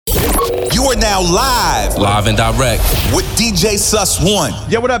You are now live and direct with DJ Sus1.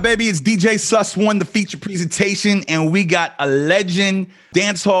 Yeah, what up, baby? It's DJ Sus1, the feature presentation, and we got a legend,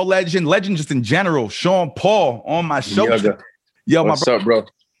 dancehall legend just in general, Sean Paul on my show. Yo, what's up, bro?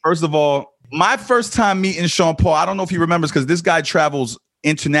 First of all, my first time meeting Sean Paul, I don't know if he remembers because this guy travels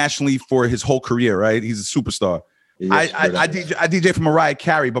internationally for his whole career, right? He's a superstar. Yes, I DJ for Mariah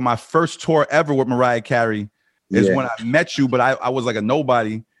Carey, but my first tour ever with Mariah Carey is when I met you, but I was like a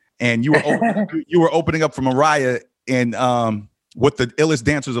nobody. And you were opening up for Mariah and with the illest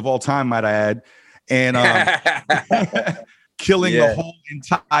dancers of all time, might I add, and killing the whole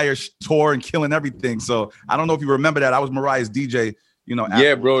entire tour and killing everything. So I don't know if you remember that. I was Mariah's DJ, you know.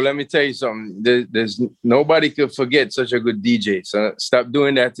 Yeah, bro. Let me tell you something. There's nobody could forget such a good DJ. So stop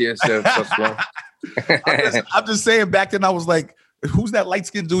doing that to yourself. I'm just saying. Back then, I was like, "Who's that light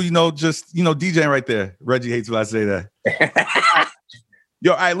skinned dude?" Just DJing right there. Reggie hates when I say that.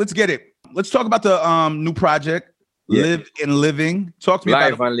 Yo, all right, let's get it. Let's talk about the new project, Live and Living. Talk to me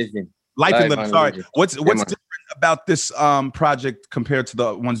about Live and Living. Life and Living. Sorry. Living. What's different about this project compared to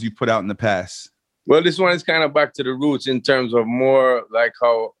the ones you put out in the past? Well, this one is kind of back to the roots in terms of more like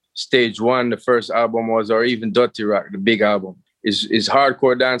how Stage One, the first album was, or even Dirty Rock, the big album, is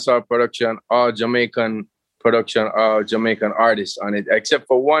hardcore dancehall production, all Jamaican production, all Jamaican artists on it, except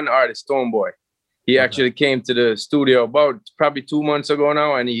for one artist, Stonebwoy. He actually came to the studio about probably 2 months ago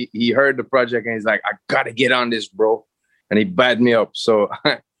now, and he heard the project and he's like, "I gotta get on this, bro," and he bagged me up. So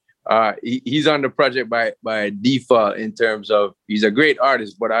he's on the project by default in terms of he's a great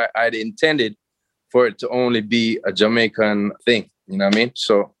artist, but I'd intended for it to only be a Jamaican thing. You know what I mean?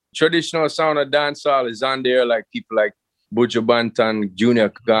 So traditional sound of dancehall is on there, like people like Buju Banton,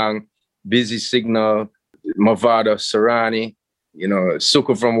 Junior Gang, Busy Signal, Mavado, Serrani,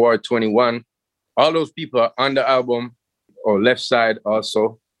 Suka from Ward 21. All those people are on the album, or Left Side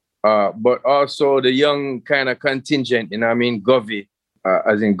also, but also the young kind of contingent, Govy,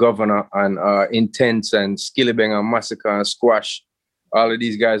 as in Governor, and Intense, and Skillibeng, and Massacre, and Squash, all of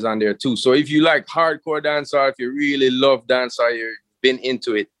these guys on there too. So if you like hardcore dancehall, if you really love dancehall, you've been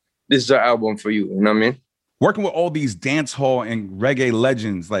into it, this is an album for you, you know what I mean? Working with all these dancehall and reggae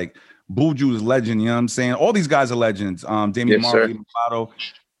legends, like Buju's legend, you know what I'm saying? All these guys are legends. Damian Marley, Mavado.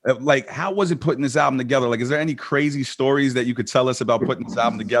 Like, how was it putting this album together? Like, is there any crazy stories that you could tell us about putting this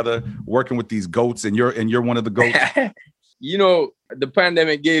album together, working with these goats, and you're one of the goats? The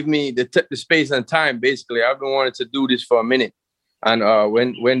pandemic gave me the space and time. Basically, I've been wanting to do this for a minute. And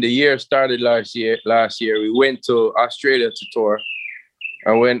when the year started last year, we went to Australia to tour.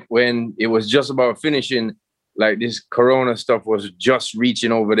 And when it was just about finishing, like this Corona stuff was just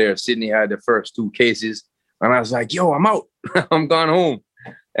reaching over there. Sydney had the first 2 cases, and I was like, "Yo, I'm out. I'm gone home."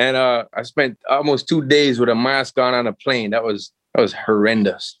 And I spent almost 2 days with a mask on a plane. That was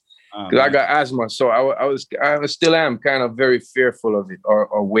horrendous because I got asthma. So I still am kind of very fearful of it or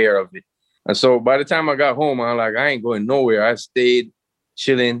aware of it. And so by the time I got home, I'm like, I ain't going nowhere. I stayed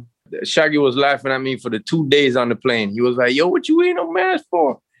chilling. Shaggy was laughing at me for the 2 days on the plane. He was like, "Yo, what you wearing a mask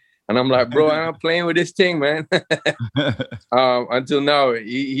for?" And I'm like, "Bro, I'm playing with this thing, man." Until now,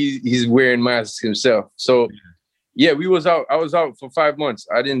 he's wearing masks himself. So. Yeah, I was out for 5 months.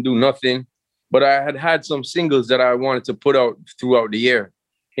 I didn't do nothing, but I had some singles that I wanted to put out throughout the year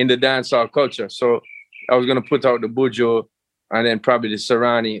in the dancehall culture. So I was going to put out the Buju and then probably the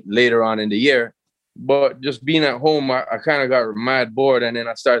Serrani later on in the year. But just being at home, I kind of got mad bored. And then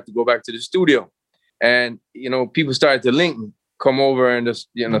I started to go back to the studio. And, people started to link me, come over and just,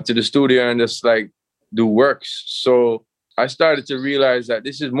 to the studio and just like do works. So I started to realize that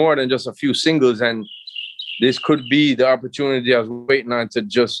this is more than just a few singles, and this could be the opportunity I was waiting on to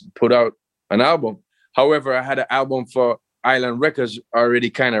just put out an album. However, I had an album for Island Records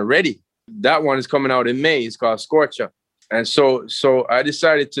already kind of ready. That one is coming out in May. It's called Scorcher. And so I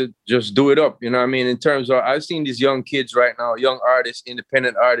decided to just do it up. You know what I mean? In terms of, I've seen these young kids right now, young artists,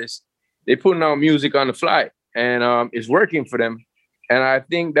 independent artists, they're putting out music on the fly, and it's working for them. And I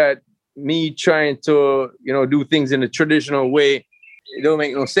think that me trying to, do things in a traditional way, it don't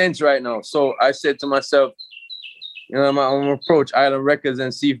make no sense right now. So I said to myself, I'm going to approach Island Records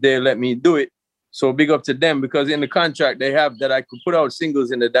and see if they let me do it. So big up to them, because in the contract they have that I could put out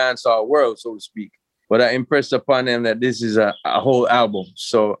singles in the dancehall world, so to speak. But I impressed upon them that this is a whole album.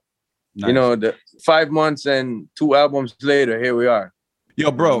 So, nice. The 5 months and 2 albums later, here we are.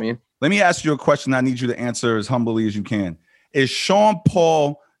 Yo, bro, let me ask you a question. I need you to answer as humbly as you can. Is Sean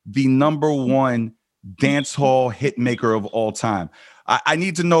Paul the #1 dancehall hit maker of all time? I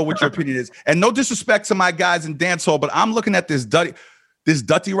need to know what your opinion is. And no disrespect to my guys in dancehall, but I'm looking at this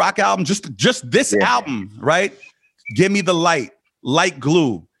Dirty Rock album, just this album, right? Give Me the Light, Light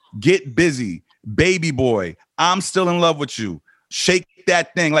Glue, Get Busy, Baby Boy, I'm Still in Love with You, Shake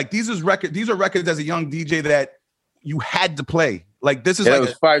That Thing. Like these are records as a young DJ that you had to play. Like this is it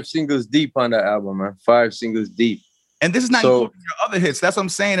was 5 singles deep on that album, man. 5 singles deep. And this is not including your other hits. That's what I'm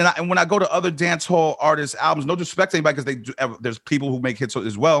saying. And when I go to other dance hall artists' albums, no disrespect to anybody, because there's people who make hits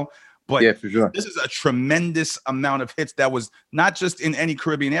as well. But yeah, for sure. This is a tremendous amount of hits that was not just in any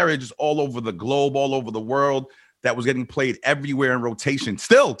Caribbean area, just all over the globe, all over the world, that was getting played everywhere in rotation,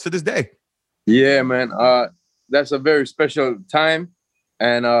 still to this day. Yeah, man. That's a very special time.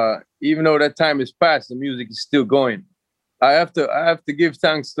 And even though that time is past, the music is still going. I have to give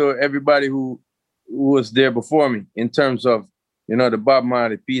thanks to everybody who was there before me in terms of, the Bob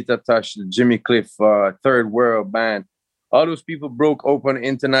Marley, Peter Tosh, the Jimmy Cliff, Third World Band. All those people broke open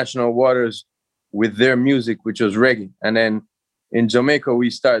international waters with their music, which was reggae. And then in Jamaica, we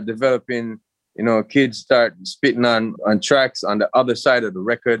start developing, kids start spitting on tracks on the other side of the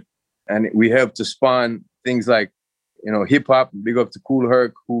record. And we helped to spawn things like, hip hop. Big up to Kool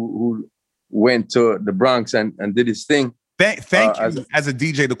Herc, who went to the Bronx and did his thing. Thank you as a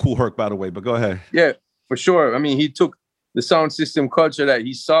DJ to Kool Herc, by the way, but go ahead. Yeah, for sure. I mean, he took the sound system culture that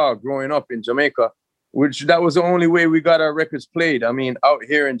he saw growing up in Jamaica, which that was the only way we got our records played. I mean, out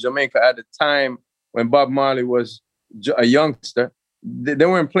here in Jamaica at the time when Bob Marley was a youngster, they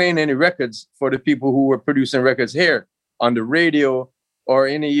weren't playing any records for the people who were producing records here on the radio or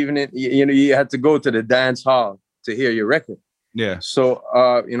in the evening. You had to go to the dance hall to hear your record. Yeah. So,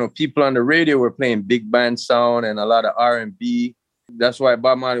 people on the radio were playing big band sound and a lot of R&B. That's why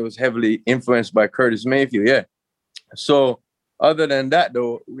Bob Marley was heavily influenced by Curtis Mayfield. Yeah. So other than that,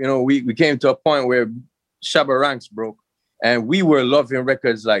 though, we came to a point where Shabba Ranks broke and we were loving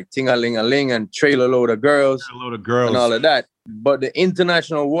records like Ting-a-Ling-a-Ling and Trailer Load of Girls and all of that. But the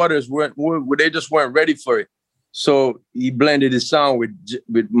international waters they just weren't ready for it. So he blended his sound with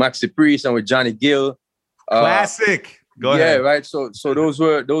Maxi Priest and with Johnny Gill. Classic. Go ahead. Yeah, right. So those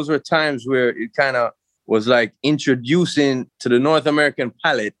were times where it kind of was like introducing to the North American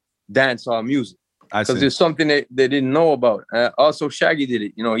palette dancehall music. Because there's something that they didn't know about. Also, Shaggy did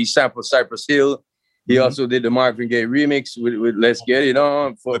it. He sampled Cypress Hill. He also did the Marvin Gaye remix with Let's Get It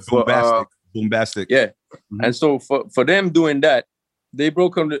On. For Boombastic. Yeah. Mm-hmm. And so for them doing that, they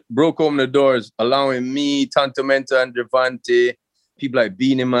broke open the doors, allowing me, Tonto Menta and Devante, people like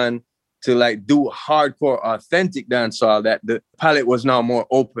Beanie Man, to like do hardcore, authentic dancehall that the palette was now more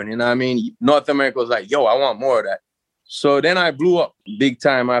open. You know what I mean? North America was like, yo, I want more of that. So then I blew up big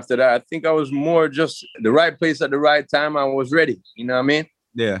time after that. I think I was more just the right place at the right time. I was ready. You know what I mean?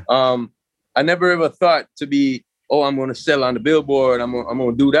 Yeah. I never ever thought to be, I'm going to sell on the Billboard. I'm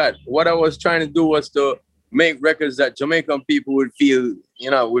going to do that. What I was trying to do was to make records that Jamaican people would feel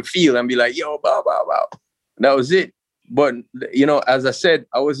and be like, yo, bow, bow, bow. That was it. But, as I said,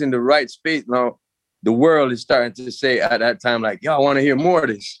 I was in the right space. Now, the world is starting to say at that time, like, yo, I want to hear more of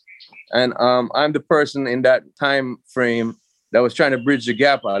this. And I'm the person in that time frame that was trying to bridge the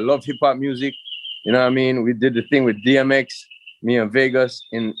gap. I love hip hop music. You know what I mean? We did the thing with DMX, me and Vegas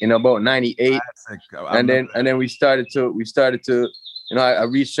in about 98. And then we started to, I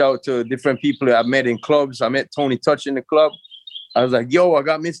reached out to different people I met in clubs. I met Tony Touch in the club. I was like, yo, I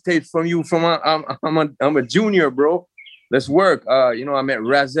got mixtapes from you I'm a junior, bro. Let's work. I met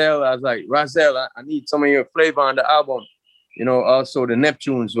Razel. I was like, Razel, I need some of your flavor on the album. Also the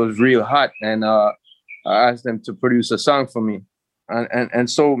Neptunes was real hot. And I asked them to produce a song for me. And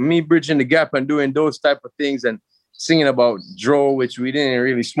so me bridging the gap and doing those type of things and singing about Dro, which we didn't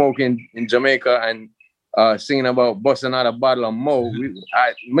really smoke in Jamaica, and singing about busting out a bottle of Mo.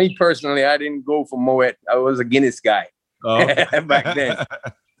 Me personally, I didn't go for Moet. I was a Guinness guy back then.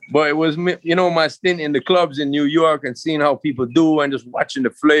 But it was, my stint in the clubs in New York and seeing how people do and just watching the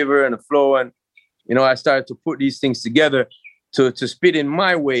flavor and the flow. And, I started to put these things together to spit in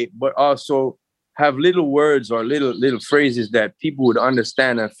my way, but also have little words or little phrases that people would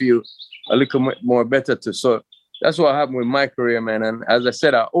understand and feel a little more better to. So that's what happened with my career, man. And as I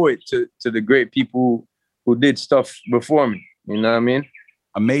said, I owe it to the great people who did stuff before me. You know what I mean?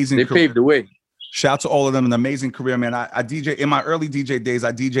 Amazing. They paved the way. Shout out to all of them. An amazing career, man. I DJ in my early DJ days.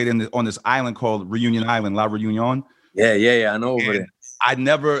 I DJed on this island called Reunion Island, La Reunion. Yeah. I know over there. I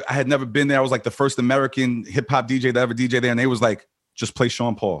had never been there. I was like the first American hip hop DJ to ever DJ there, and they was like, just play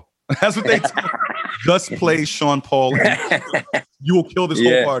Sean Paul. That's what they told me. Just play Sean Paul. You will kill this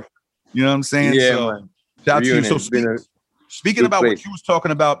whole party. You know what I'm saying? Yeah, so, man. Shout out to you. So speaking about what you was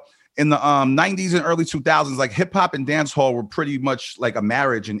talking about in the 90s and early 2000s, like hip hop and dance hall were pretty much like a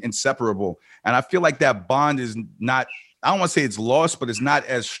marriage and inseparable. And I feel like that bond is not, I don't want to say it's lost, but it's not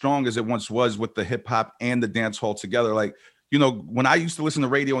as strong as it once was with the hip hop and the dance hall together. Like you know, when I used to listen to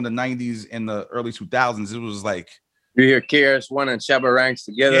radio in the 90s and the early 2000s, it was like you hear KRS-One and Shabba Ranks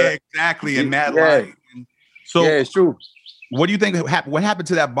together. Yeah, exactly. And Mad Lion. So yeah, it's true. What do you think happened? What happened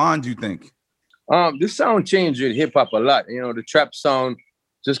to that bond, do you think? The sound changed with hip hop a lot. You know, the trap sound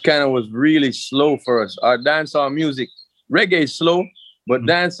just kind of was really slow for us. Our dancehall music, reggae is slow, but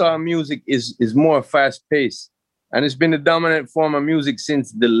dancehall music is more fast paced. And it's been the dominant form of music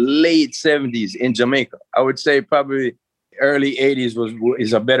since the late 70s in Jamaica. I would say probably early 80s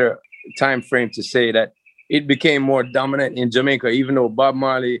is a better time frame to say that it became more dominant in Jamaica, even though Bob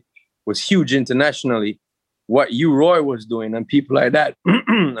Marley was huge internationally. What U-Roy was doing and people like that,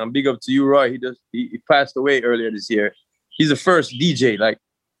 I'm big up to U-Roy. He passed away earlier this year. He's the first DJ like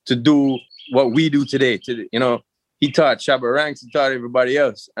to do what we do today. He taught Shabba Ranks, he taught everybody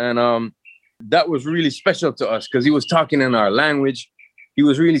else. And that was really special to us because he was talking in our language. He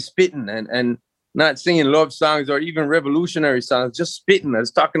was really spitting and not singing love songs or even revolutionary songs, just spitting. I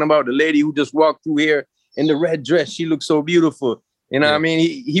was talking about the lady who just walked through here in the red dress. She looked so beautiful. You know what I mean?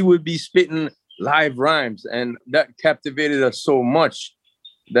 He would be spitting live rhymes, and that captivated us so much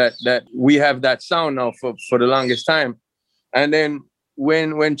that we have that sound now for the longest time. And then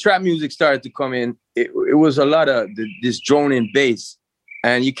when trap music started to come in, it was a lot of this droning bass,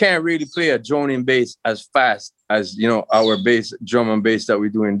 and you can't really play a droning bass as fast as, you know, our bass, drum and bass that we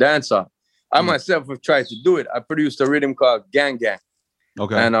do in dancehall. I myself have tried to do it. I produced a rhythm called Gang Gang.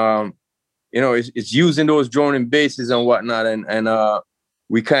 Okay. And you know, it's using those droning basses and whatnot, and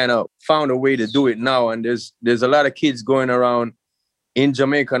we kind of found a way to do it now. And there's a lot of kids going around in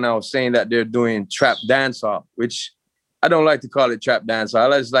Jamaica now saying that they're doing trap dancehall, which I don't like to call it trap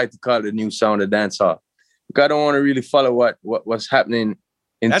dancehall. I just like to call it the new sound of dancehall. Because I don't want to really follow what's happening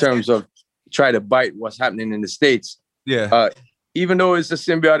in terms of try to bite what's happening in the States. Yeah. Even though it's a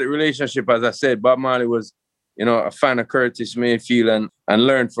symbiotic relationship, as I said, Bob Marley was, you know, a fan of Curtis Mayfield and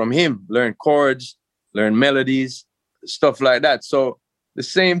learned from him, learn chords, learn melodies, stuff like that. So the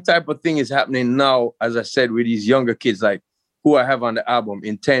same type of thing is happening now, as I said, with these younger kids, like who I have on the album,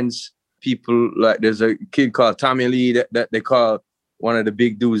 Intense people. Like there's a kid called Tommy Lee that they call one of the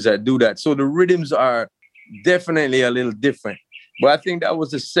big dudes that do that. So the rhythms are definitely a little different. But I think that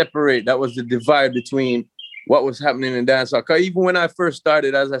was the divide between what was happening in dancehall. Because even when I first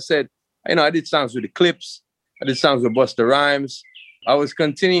started, as I said, you know, I did songs with the Clips, I did songs with Busta Rhymes. I was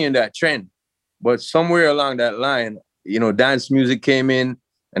continuing that trend. But somewhere along that line, you know, dance music came in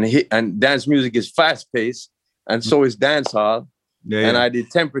and dance music is fast paced. And so is dancehall. Yeah, and I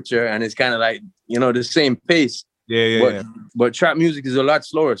did Temperature, and it's kind of like, you know, the same pace. But trap music is a lot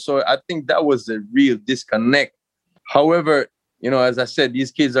slower. So I think that was the real disconnect. However, you know, as I said,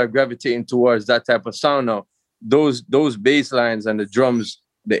 these kids are gravitating towards that type of sound now. Those bass lines and the drums,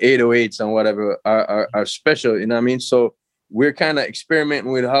 the 808s and whatever are special, you know what I mean? So we're kind of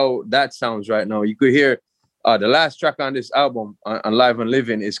experimenting with how that sounds right now. You could hear the last track on this album on Live and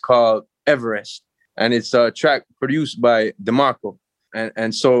Living is called Everest. And it's a track produced by DeMarco.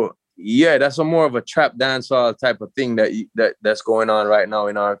 And so, yeah, that's a more of a trap dancehall type of thing that's going on right now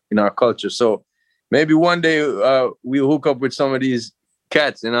in our culture. So maybe one day we'll hook up with some of these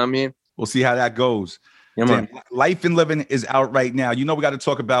cats, you know what I mean? We'll see how that goes. Yeah, man. Life and Living is out right now. You know, we got to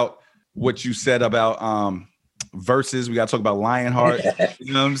talk about what you said about verses. We got to talk about Lionheart.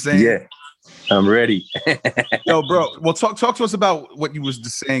 You know what I'm saying? Yeah, I'm ready. Yo, bro, well, talk to us about what you was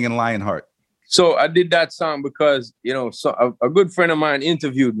just saying in Lionheart. So I did that song because, you know, a good friend of mine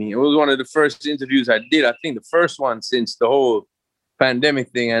interviewed me. It was one of the first interviews I did. I think the first one since the whole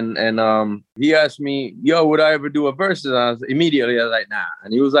pandemic thing. And he asked me, yo, would I ever do a verses? And I was like, nah.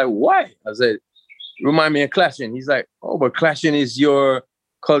 And he was like, why? I said, remind me of Clashing. He's like, oh, but Clashing is your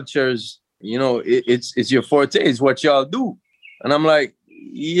culture's, you know, it's your forte. It's what y'all do. And I'm like,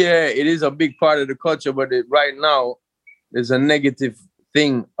 yeah, it is a big part of the culture, but right now there's a negative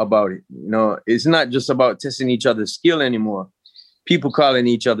thing about it. You know, it's not just about testing each other's skill anymore. People calling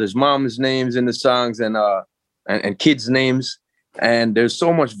each other's moms' names in the songs and kids' names. And there's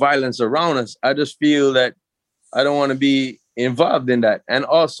so much violence around us. I just feel that I don't want to be involved in that. And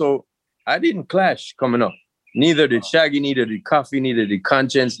also, I didn't clash coming up. Neither did Shaggy, neither did Coffee, neither did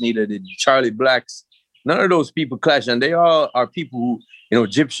Conscience, neither did Charlie Blacks. None of those people clash. And they all are people who, you know,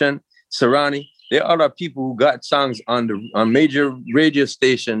 Egyptian, Serrani, they all are people who got songs on major radio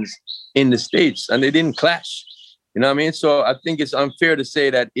stations in the States, and they didn't clash. You know what I mean? So I think it's unfair to say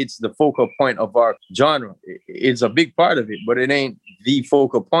that it's the focal point of our genre. It's a big part of it, but it ain't the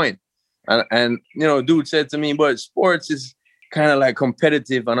focal point. And you know, dude said to me, but sports is kind of like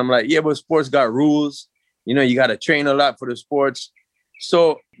competitive. And I'm like, yeah, but sports got rules. You know, you got to train a lot for the sports.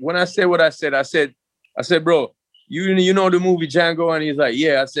 So when I said what I said, bro, you know the movie Django? And he's like,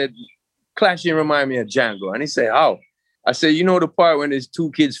 yeah. I said, Clashing remind me of Django. And he said, how? I said, you know the part when there's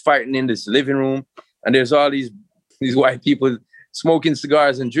two kids fighting in this living room and there's all these white people smoking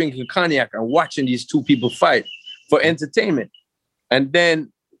cigars and drinking cognac and watching these two people fight for entertainment. And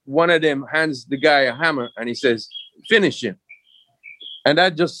then one of them hands the guy a hammer and he says, finish him. And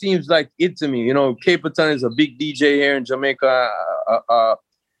that just seems like it to me. You know, Capleton is a big DJ here in Jamaica,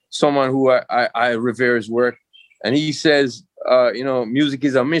 someone who I revere his work. And he says, you know, music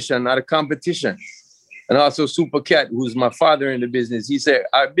is a mission, not a competition. And also Super Cat, who's my father in the business, he said,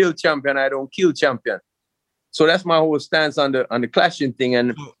 I build champion, I don't kill champion. So that's my whole stance on the clashing thing.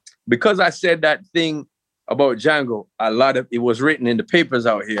 And because I said that thing about Django, it was written in the papers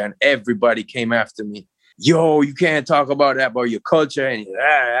out here and everybody came after me. Yo, you can't talk about that, about your culture.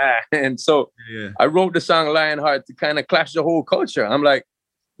 And so I wrote the song Lionheart to kind of clash the whole culture. I'm like,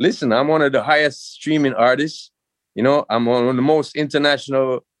 listen, I'm one of the highest streaming artists. You know, I'm one of the most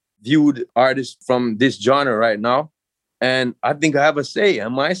international viewed artists from this genre right now. And I think I have a say.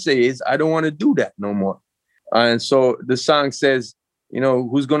 And my say is I don't want to do that no more. And so the song says, you know,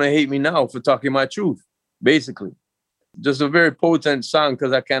 who's going to hate me now for talking my truth, basically. Just a very potent song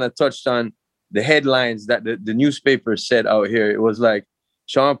because I kind of touched on the headlines that the newspapers said out here. It was like,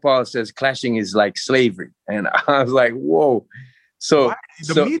 Sean Paul says clashing is like slavery. And I was like, whoa. So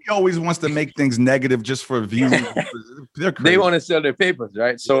the media always wants to make things negative just for views. They want to sell their papers,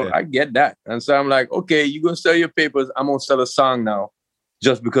 right? So I get that. And so I'm like, okay, you're going to sell your papers. I'm going to sell a song now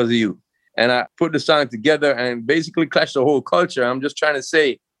just because of you. And I put the song together and basically clash the whole culture. I'm just trying to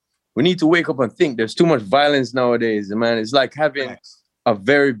say, we need to wake up and think. There's too much violence nowadays, man. It's like having a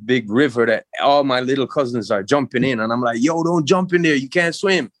very big river that all my little cousins are jumping in. And I'm like, yo, don't jump in there. You can't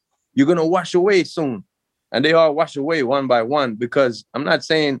swim. You're going to wash away soon. And they all wash away one by one because I'm not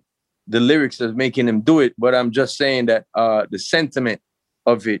saying the lyrics is making them do it, but I'm just saying that the sentiment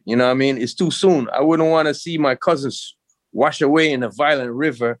of it, you know what I mean? It's too soon. I wouldn't want to see my cousins wash away in a violent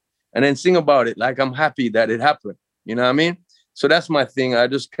river and then sing about it like I'm happy that it happened. You know what I mean? So that's my thing. I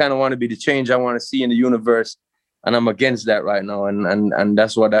just kind of want to be the change I want to see in the universe. And I'm against that right now. And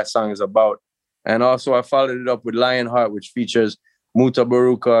that's what that song is about. And also I followed it up with Lionheart, which features Muta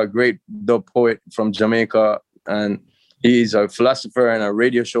Baruka, a great dub poet from Jamaica. And he's a philosopher and a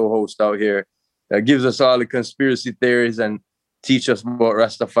radio show host out here that gives us all the conspiracy theories and teach us about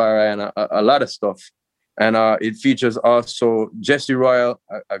Rastafari and a lot of stuff. And it features also Jesse Royal,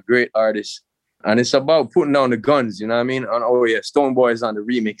 a great artist. And it's about putting down the guns, you know what I mean? And Stone Boy is on the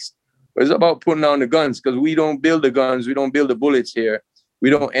remix. But it's about putting down the guns because we don't build the guns. We don't build the bullets here. We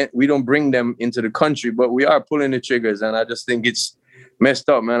don't bring them into the country, but we are pulling the triggers. And I just think it's messed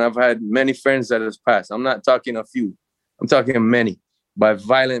up, man. I've had many friends that has passed. I'm not talking a few. I'm talking many by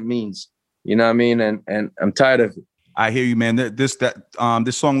violent means. You know what I mean? And I'm tired of it. I hear you, man. This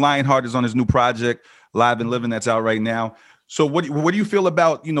song Lionheart is on his new project, Live and Living, that's out right now. So what do you feel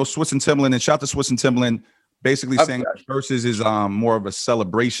about, you know, Swizz and Timbaland? And shout out to Swizz and Timbaland basically saying Versus is more of a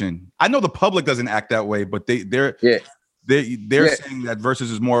celebration. I know the public doesn't act that way, but they're saying that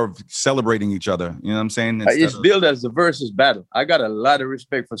Versus is more of celebrating each other. You know what I'm saying? It's billed as the Versus battle. I got a lot of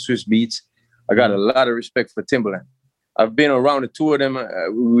respect for Swizz Beatz. I got a lot of respect for Timbaland. I've been around the two of them.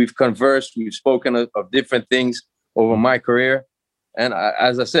 We've conversed. We've spoken of different things over my career. And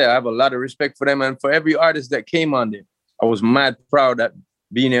as I said, I have a lot of respect for them. And for every artist that came on there, I was mad proud that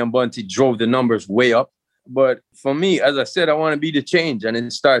Beanie and Bunty drove the numbers way up. But for me, as I said, I want to be the change. And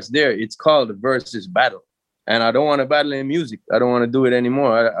it starts there. It's called the Versus battle. And I don't want to battle in music. I don't want to do it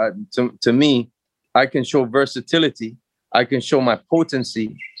anymore. To me, I can show versatility. I can show my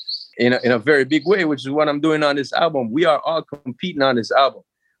potency in a very big way, which is what I'm doing on this album. We are all competing on this album.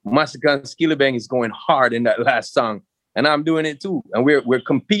 Massacre and Skillibeng is going hard in that last song. And I'm doing it too. And we're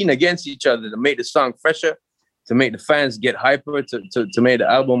competing against each other to make the song fresher, to make the fans get hyper, to make the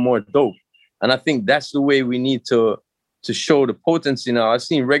album more dope. And I think that's the way we need to show the potency now. I've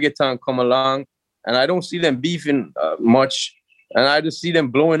seen reggaeton come along, and I don't see them beefing much, and I just see them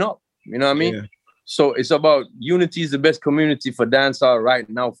blowing up. You know what I mean? Yeah. So it's about unity is the best community for dancehall right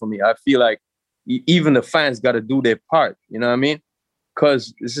now for me. I feel like even the fans got to do their part. You know what I mean?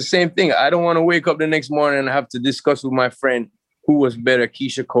 Because it's the same thing. I don't want to wake up the next morning and have to discuss with my friend who was better,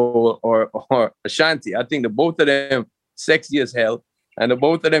 Keisha Cole or Ashanti. I think the both of them sexy as hell, and the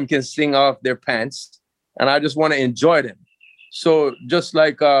both of them can sing off their pants, and I just want to enjoy them. So just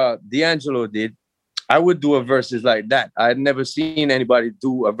like D'Angelo did, I would do a verses like that. I had never seen anybody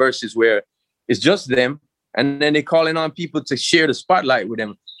do a verses where it's just them, and then they calling on people to share the spotlight with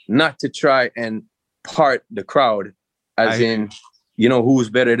them, not to try and part the crowd, as in you know, who's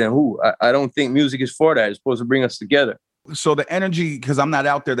better than who. I don't think music is for that. It's supposed to bring us together. So the energy, because I'm not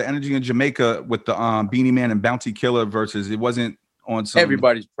out there, the energy in Jamaica with the Beanie Man and Bounty Killer versus, it wasn't on some...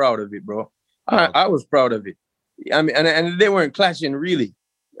 Everybody's proud of it, bro. I was proud of it. I mean, and they weren't clashing, really.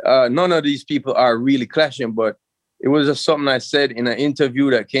 None of these people are really clashing, but it was just something I said in an interview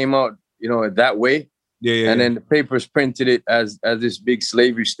that came out, you know, that way. And then the papers printed it as this big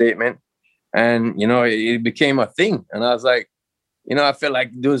slavery statement. And, you know, it became a thing. And I was like, you know, I felt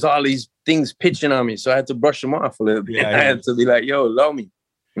like there was all these things pitching on me. So I had to brush them off a little bit. I had to be like, yo, love me.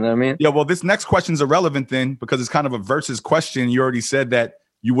 You know what I mean? Yeah, well, this next question's irrelevant then, because it's kind of a versus question. You already said that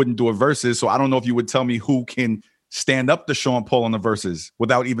you wouldn't do a versus. So I don't know if you would tell me who can stand up to Sean Paul on the verses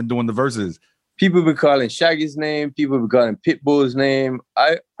without even doing the verses. People be calling Shaggy's name. People be calling Pitbull's name.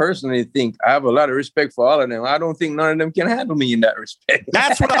 I personally think I have a lot of respect for all of them. I don't think none of them can handle me in that respect.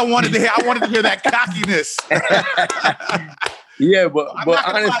 That's what I wanted to hear. I wanted to hear that cockiness. Yeah, but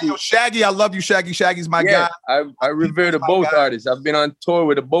honestly, Shaggy, I love you, Shaggy. Shaggy's my guy. I revere the both artists. I've been on tour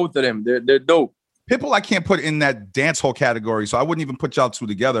with the both of them. They're dope. Pitbull, I can't put in that dancehall category, so I wouldn't even put y'all two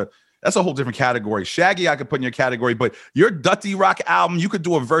together. That's a whole different category. Shaggy, I could put in your category, but your Dutty Rock album, you could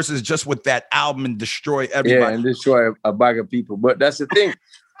do a versus just with that album and destroy everybody. Yeah, and destroy a bag of people. But that's the thing.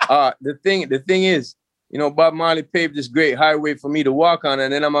 The thing is, you know, Bob Marley paved this great highway for me to walk on,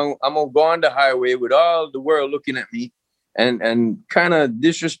 and then I'm gonna go on the highway with all the world looking at me and kind of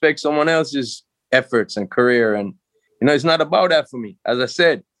disrespect someone else's efforts and career. And, you know, it's not about that for me. As I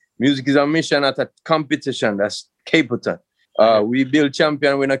said, music is a mission, not a competition. That's Capital. We build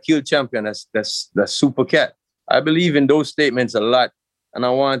champion, we not kill champion. That's Super Cat. I believe in those statements a lot, and I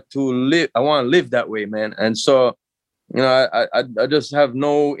want to live that way, man. And so, you know, I just have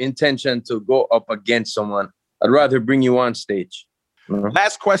no intention to go up against someone. I'd rather bring you on stage. Mm-hmm.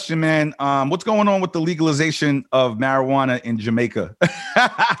 Last question, man. What's going on with the legalization of marijuana in Jamaica?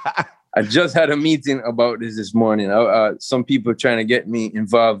 I just had a meeting about this morning. Some people trying to get me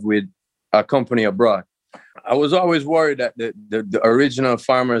involved with a company abroad. I was always worried that the original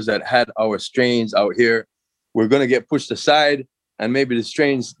farmers that had our strains out here were going to get pushed aside, and maybe the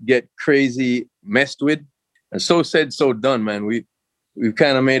strains get crazy messed with. And so said, so done, man. We've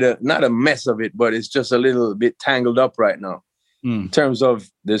kind of made not a mess of it, but it's just a little bit tangled up right now. In terms of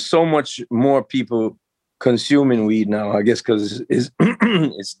there's so much more people consuming weed now, I guess, because it's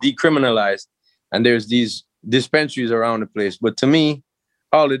decriminalized, and there's these dispensaries around the place. But to me,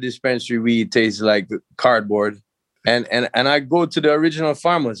 all the dispensary weed tastes like cardboard. And I go to the original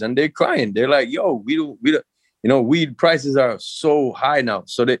farmers and they're crying. They're like, yo, we don't, you know, weed prices are so high now.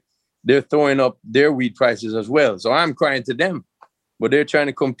 So they're throwing up their weed prices as well. So I'm crying to them, but they're trying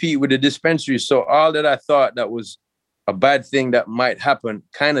to compete with the dispensary. So all that I thought that was a bad thing that might happen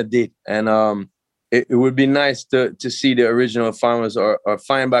kind of did. And it would be nice to see the original farmers or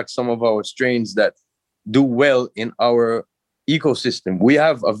find back some of our strains that do well in our ecosystem. We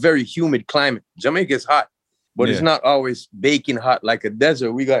have a very humid climate. Jamaica is hot, but it's not always baking hot like a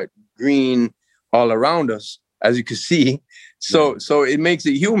desert. We got green all around us, as you can see. So it makes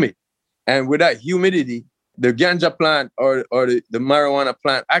it humid. And with that humidity, the ganja plant or the marijuana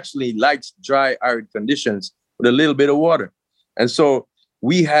plant actually likes dry, arid conditions with a little bit of water. And so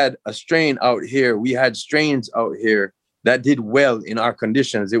we had a strain out here. We had strains out here that did well in our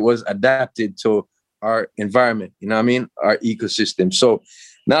conditions. It was adapted to our environment, you know what I mean? Our ecosystem. So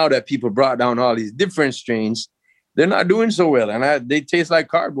now that people brought down all these different strains, they're not doing so well. And they taste like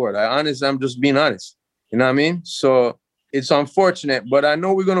cardboard. I'm just being honest. You know what I mean? So it's unfortunate, but I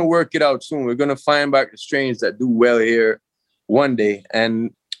know we're going to work it out soon. We're going to find back the strains that do well here one day. And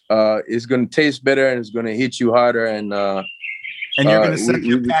it's going to taste better and it's going to hit you harder. And you're going to send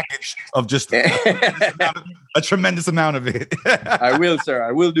your package of just a tremendous amount of it. I will, sir.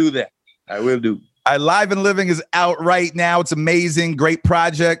 I will do that. I will do. Live and Living is out right now. It's amazing. Great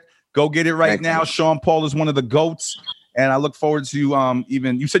project. Go get it right now. Sean Paul is one of the GOATs. And I look forward to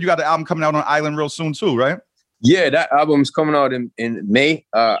you said you got the album coming out on Island real soon too, right? Yeah, that album's coming out in May.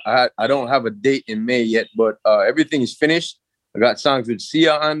 I don't have a date in May yet, but everything is finished. I got songs with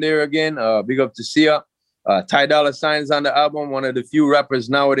Sia on there again. Big up to Sia. Ty Dolla $ign is on the album. One of the few rappers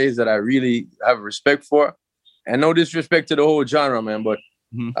nowadays that I really have respect for. And no disrespect to the whole genre, man, but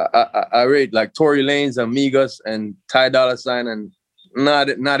I rate like Tory Lanez, Amigos, and Ty Dolla $ign, and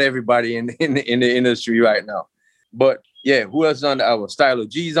not everybody in the industry right now. But yeah, who else is on the album? Stylo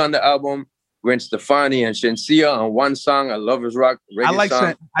G's on the album. Gwen Stefani and Shenseea on one song, A Lover's Rock reggae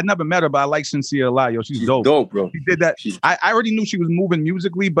song. I never met her, but I like Shenseea a lot. Yo, she's dope. Dope, bro. She did that. I already knew she was moving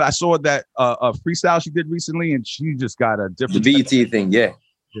musically, but I saw that a freestyle she did recently, and she just got a different... The BET thing, yeah.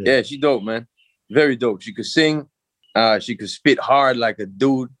 Yeah, she dope, man. Very dope. She could sing. She could spit hard like a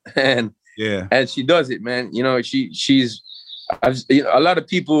dude, and she does it, man. You know, she's. A lot of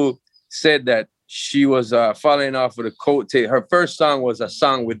people said that she was falling off of the coattail. Her first song was a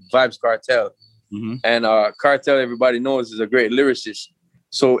song with Vybz Kartel, and Kartel, everybody knows, is a great lyricist.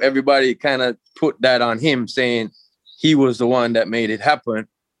 So everybody kind of put that on him, saying he was the one that made it happen.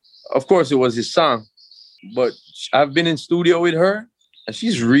 Of course, it was his song, but I've been in studio with her, and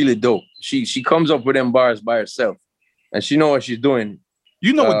she's really dope. She comes up with them bars by herself, and she knows what she's doing.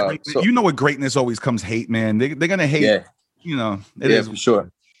 You know what greatness always comes hate, man. They're gonna hate. Yeah. You know, it is for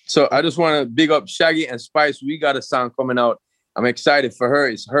sure. So I just want to big up Shaggy and Spice. We got a song coming out. I'm excited for her.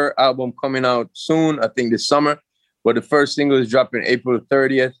 It's her album coming out soon, I think this summer. But the first single is dropping April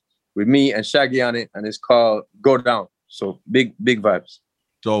 30th with me and Shaggy on it, and it's called Go Down. So big vibes.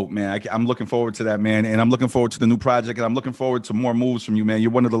 Dope, man. I'm looking forward to that, man. And I'm looking forward to the new project, and I'm looking forward to more moves from you, man. You're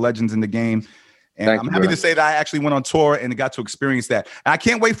one of the legends in the game. And I'm happy to say that I actually went on tour and got to experience that. And I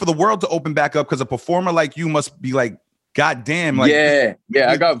can't wait for the world to open back up, because a performer like you must be like, God damn. Like, yeah.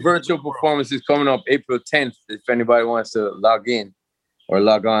 I got virtual performances coming up April 10th if anybody wants to log in or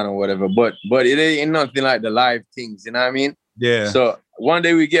log on or whatever. But it ain't nothing like the live things, you know what I mean? Yeah. So one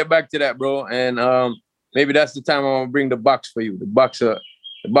day we get back to that, bro. And maybe that's the time I'm gonna bring the box for you, the box of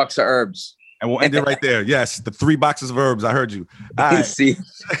herbs. And we'll end it right there. Yes, the 3 boxes of herbs. I heard you. All right. See,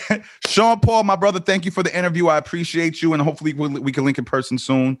 Sean Paul, my brother, thank you for the interview. I appreciate you, and hopefully we can link in person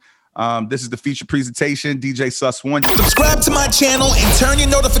soon. This is the feature presentation, DJ Sus One. Subscribe to my channel and turn your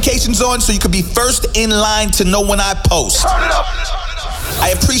notifications on so you can be first in line to know when I post. Turn it up.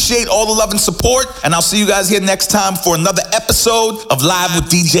 I appreciate all the love and support, and I'll see you guys here next time for another episode of Live with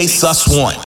DJ Sus One.